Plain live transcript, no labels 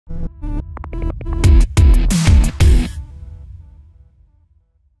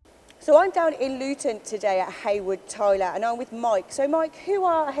So I'm down in Luton today at Hayward Tyler and I'm with Mike. So Mike, who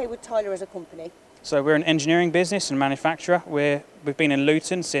are Hayward Tyler as a company? So we're an engineering business and manufacturer. We've been in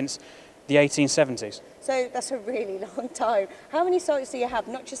Luton since the 1870s. So that's a really long time. How many sites do you have,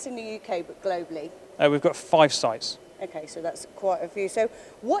 not just in the UK but globally? We've got 5 sites. Okay, so that's quite a few. So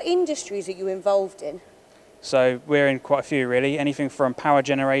what industries are you involved in? So we're in quite a few really, anything from power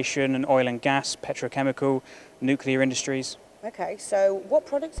generation and oil and gas, petrochemical, nuclear industries. Okay, so what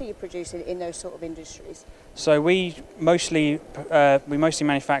products are you producing in those sort of industries? So we mostly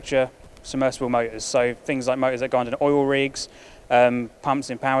manufacture submersible motors, so things like motors that go under oil rigs,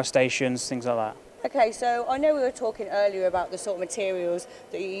 pumps in power stations, things like that. Okay, so I know we were talking earlier about the sort of materials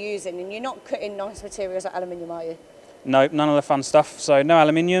that you're using, and you're not cutting nice materials like aluminium, are you? No, none of the fun stuff. So no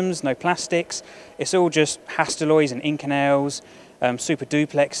aluminiums, no plastics. It's all just Hastelloys and Inconels, super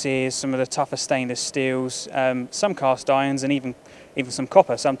duplexes, some of the tougher stainless steels, some cast irons, and even some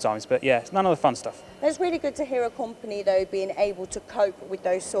copper sometimes. But yeah, it's none of the fun stuff. It's really good to hear a company though being able to cope with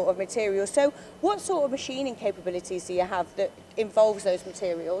those sort of materials. So what sort of machining capabilities do you have that involves those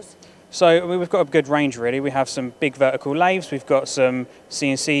materials? So we've got a good range really. We have some big vertical lathes, we've got some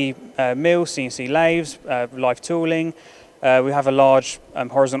CNC mills, CNC lathes, live tooling. We have a large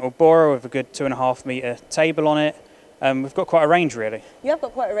horizontal borer with a good 2.5 metre table on it. We've got quite a range really. You have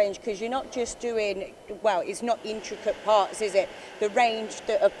got quite a range because you're not just doing, well, it's not intricate parts, is it? The range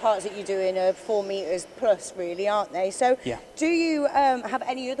of parts that you're doing are 4 metres plus really, aren't they? So yeah. Do you have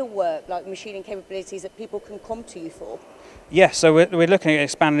any other work like machining capabilities that people can come to you for? Yeah, so we're looking at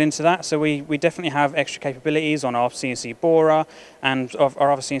expanding into that. So we definitely have extra capabilities on our CNC borer and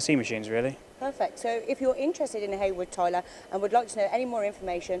our other CNC machines really. Perfect. So if you're interested in Hayward Tyler and would like to know any more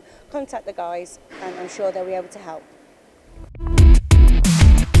information, contact the guys and I'm sure they'll be able to help.